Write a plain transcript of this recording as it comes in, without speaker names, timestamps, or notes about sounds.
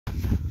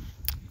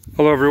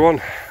Hello everyone,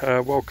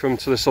 welcome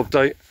to this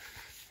update.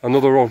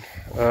 Another one.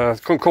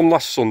 Couldn't come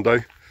last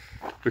Sunday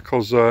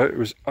because it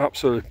was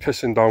absolutely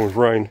pissing down with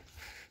rain,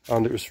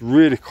 and it was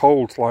really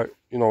cold. Like,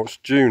 you know, it's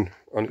June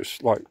and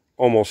it's like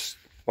almost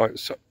like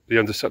the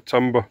end of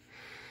September.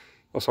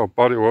 That's how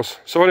bad it was.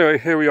 So anyway,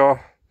 here we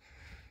are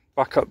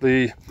back at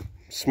the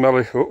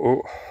smelly.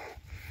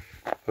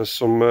 There's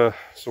some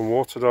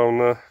water down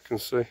there. You can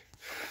see.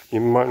 You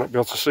might not be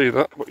able to see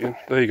that, but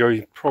there you go.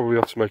 You probably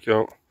have to make it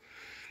out.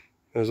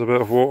 There's a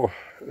bit of water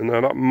in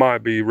there. That might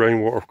be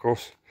rainwater, of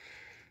course.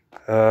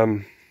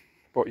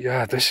 But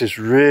yeah, this is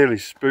really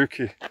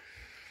spooky.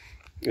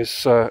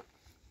 It's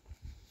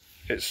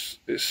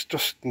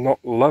just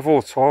not level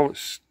at all.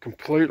 It's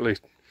completely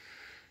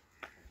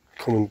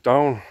coming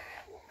down.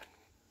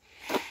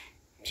 Do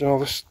you know,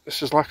 this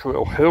is like a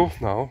little hill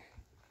now.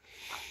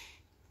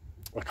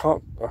 I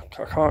can't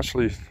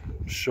actually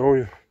show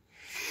you.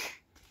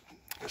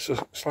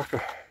 It's like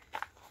a.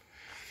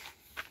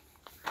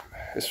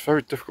 It's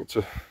very difficult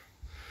to.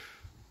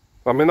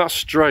 I mean, that's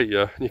straight,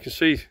 yeah. And you can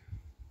see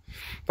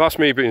that's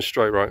me being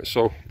straight, right?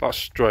 So that's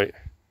straight.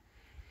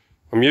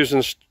 I'm using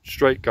a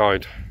straight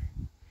guide.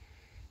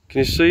 Can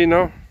you see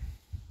now?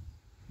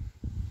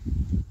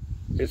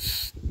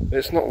 It's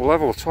not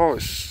level at all.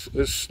 It's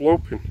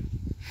sloping,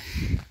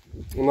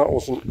 and that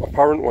wasn't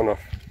apparent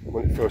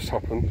when it first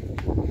happened.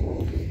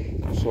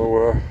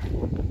 So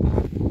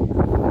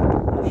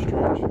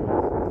strange.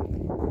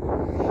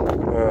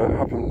 It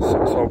happens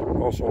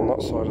also on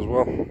that side as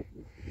well.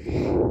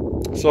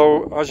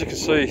 So as you can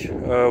see,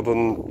 other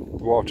than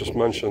what I've just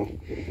mentioned,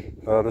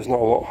 there's not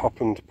a lot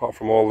happened apart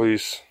from all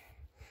these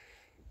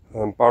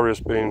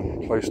barriers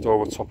being placed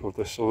over top of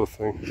this other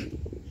thing.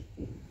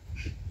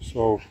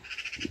 So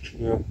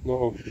yeah,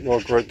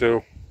 not a great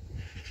deal.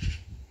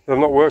 They've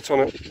not worked on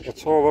it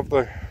at all, have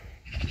they?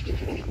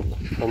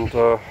 And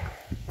yeah,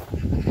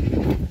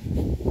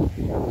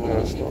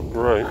 it's not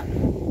great.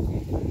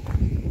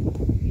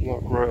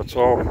 Not great at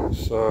all.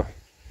 It's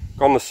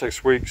gone the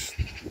 6 weeks.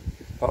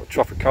 That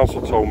traffic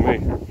council told me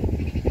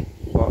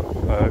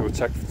that it would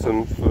take for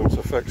them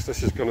to fix.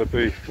 This is going to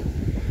be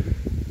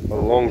a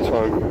long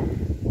time.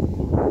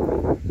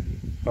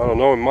 I don't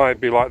know, it might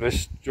be like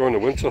this during the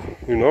winter.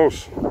 Who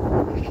knows?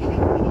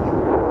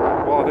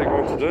 What are they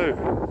going to do?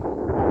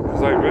 Because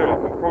they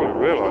probably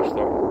realise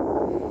that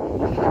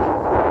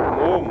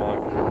more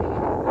might.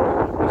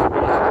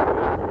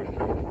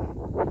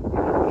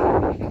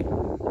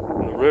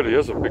 There really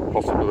is a big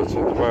possibility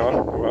the way I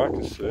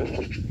can see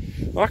it.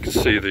 I can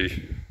see the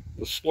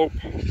slope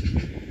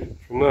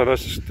from there.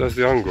 There's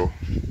the angle.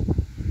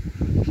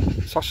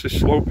 It's actually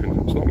sloping.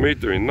 It's not me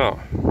doing that.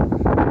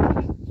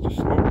 It's just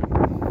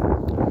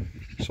sloping.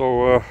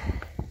 So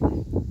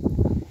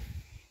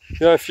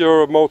yeah, if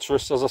you're a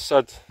motorist, as I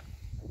said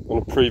on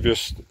a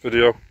previous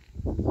video,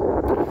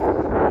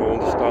 you'll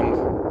understand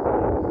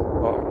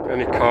that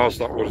any cars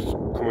that was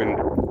coming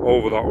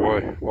over that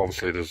way, well,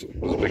 obviously there's a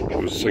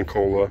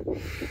sinkhole there.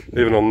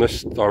 Even on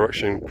this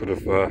direction, could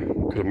have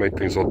made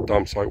things a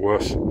damn sight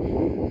worse.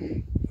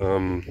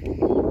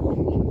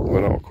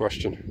 Without a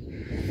question.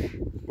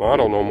 Well, I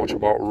don't know much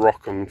about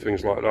rock and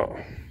things like that,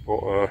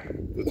 but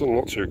it doesn't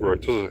look too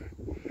great, does it?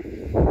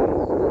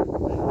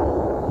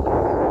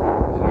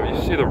 You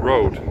see the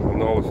road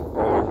and all the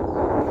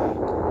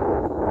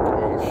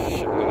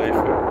shit underneath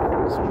it.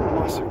 There's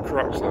massive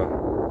cracks there.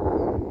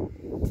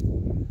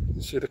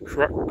 You see the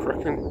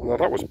cracking? Now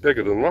that was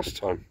bigger than last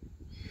time.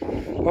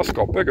 That's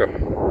got bigger.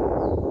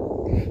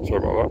 Sorry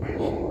about that.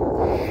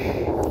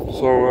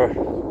 So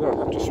yeah,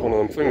 just one of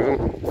them things,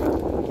 isn't it?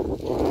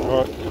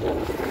 Alright.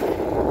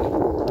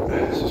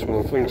 It's just one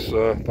of the things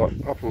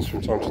that happens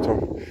from time to time.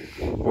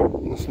 But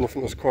there's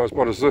nothing that's quite as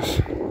bad as this.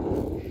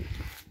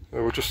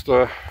 We're just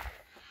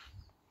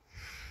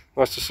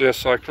nice to see a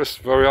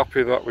cyclist. Very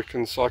happy that we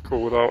can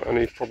cycle without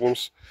any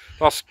problems.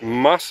 That's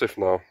massive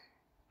now.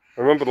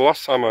 I remember the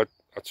last time I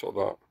took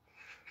that,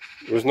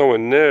 there was nowhere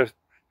near.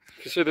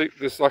 You see,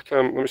 there's like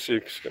let me see.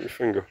 Just get my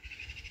finger.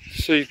 You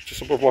see,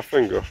 just above my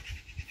finger,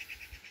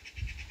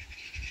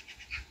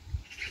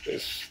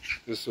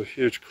 there's a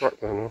huge crack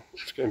there now.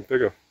 It's getting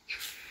bigger,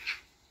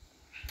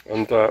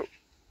 and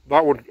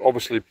that would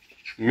obviously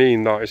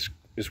mean that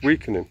it's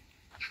weakening.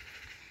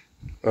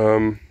 But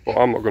I'm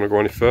not going to go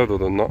any further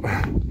than that.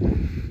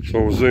 So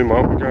we'll zoom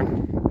out again,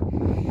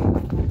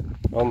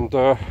 and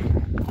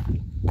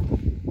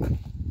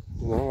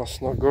no,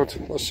 that's not good.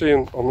 Let's see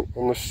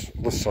on this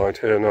side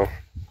here now.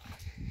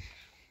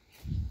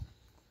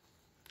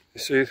 You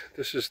see,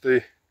 this is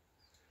the.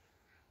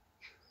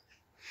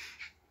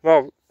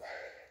 Now,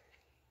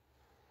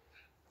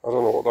 I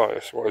don't know what that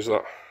is. What is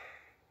that?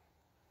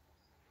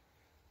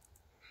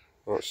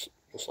 Oh, it's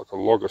like a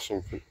log or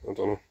something. I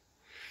don't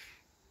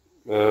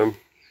know.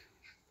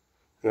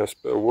 Yeah, it's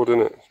a bit of wood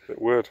in it. It's a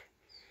bit weird.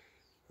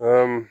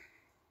 But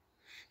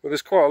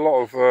there's quite a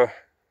lot of.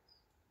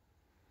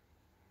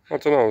 I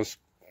don't know.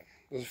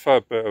 There's a fair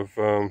bit of.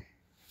 You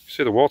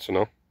see the water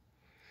now.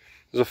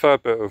 There's a fair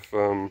bit of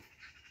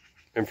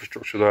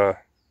infrastructure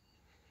there.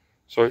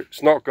 So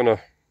it's not gonna.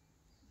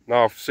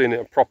 Now I've seen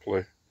it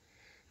properly.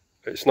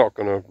 it's not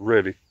going to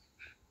really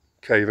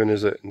cave in,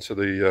 is it, into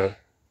the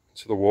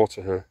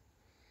water here.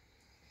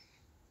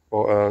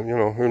 But you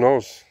know, who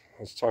knows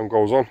as time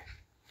goes on.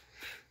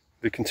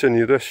 If we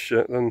continue this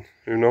shit, then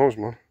who knows,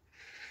 man.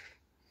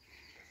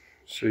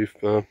 See if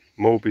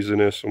Moby's in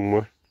here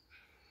somewhere.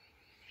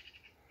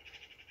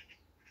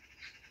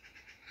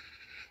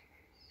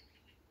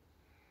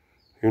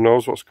 Who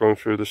knows what's going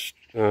through this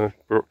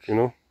brook, you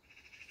know?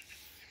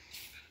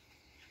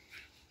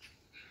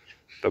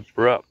 The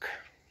brook.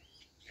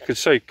 You could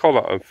say, call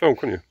that a film,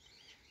 couldn't you?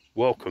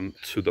 Welcome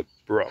to the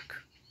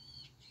brook,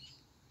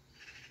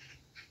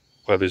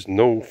 where there's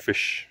no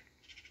fish.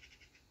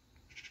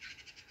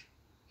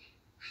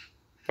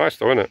 Nice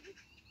though, isn't it?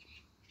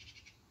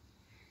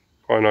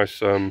 Quite a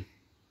nice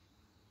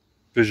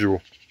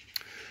visual.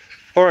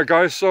 Alright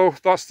guys, so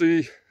that's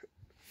the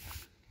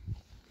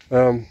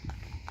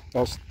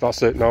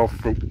that's it now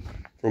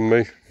from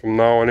me, from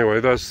now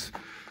anyway. There's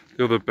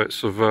the other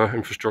bits of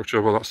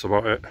infrastructure, but that's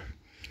about it.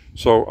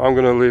 So I'm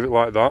going to leave it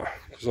like that,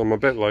 because I'm a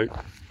bit late,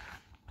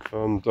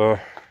 and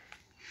a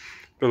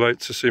bit late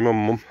to see my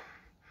mum.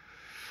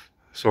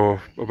 So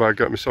I better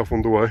get myself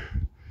underway.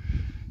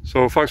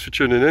 So thanks for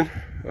tuning in,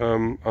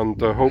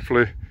 and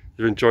hopefully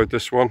you've enjoyed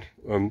this one.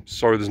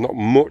 Sorry there's not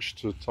much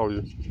to tell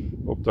you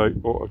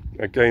update, but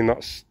again,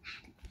 that's,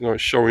 you know,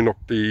 it's showing up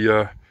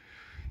the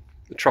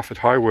Trafford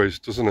highways,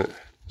 doesn't it?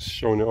 It's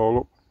showing it all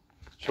up,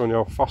 showing you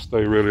how fast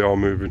they really are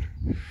moving.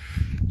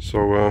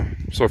 So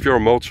so if you're a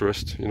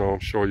motorist, you know, I'm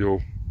sure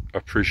you'll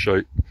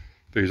appreciate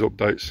these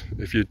updates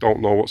if you don't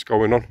know what's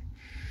going on.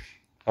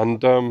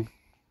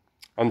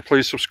 And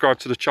please subscribe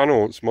to the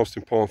channel. It's the most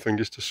important thing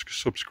is to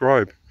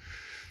subscribe,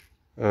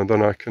 and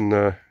then I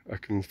can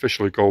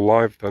officially go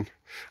live. Then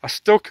I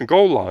still can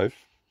go live,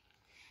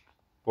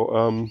 but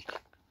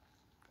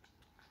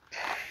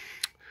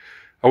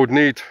I would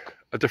need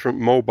a different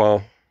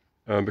mobile,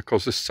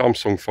 because this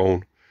Samsung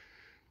phone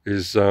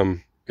is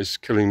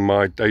killing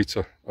my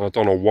data, and I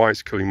don't know why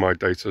it's killing my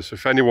data. So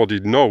if anybody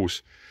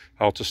knows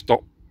how to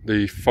stop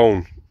the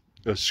phone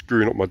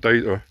screwing up my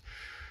data,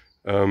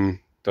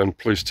 then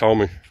please tell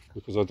me,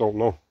 because I don't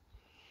know.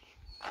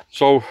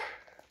 So,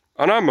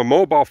 and I'm a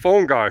mobile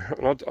phone guy,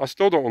 and I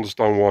still don't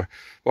understand why.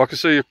 Well, I can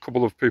see a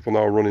couple of people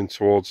now running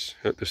towards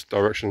this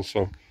direction,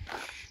 so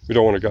we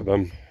don't want to get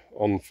them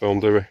on film,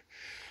 do we?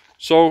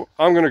 So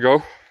I'm going to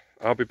go.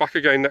 I'll be back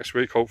again next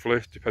week,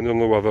 hopefully, depending on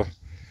the weather.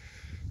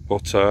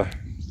 But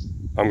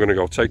I'm going to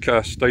go. Take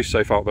care. Stay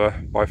safe out there.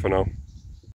 Bye for now.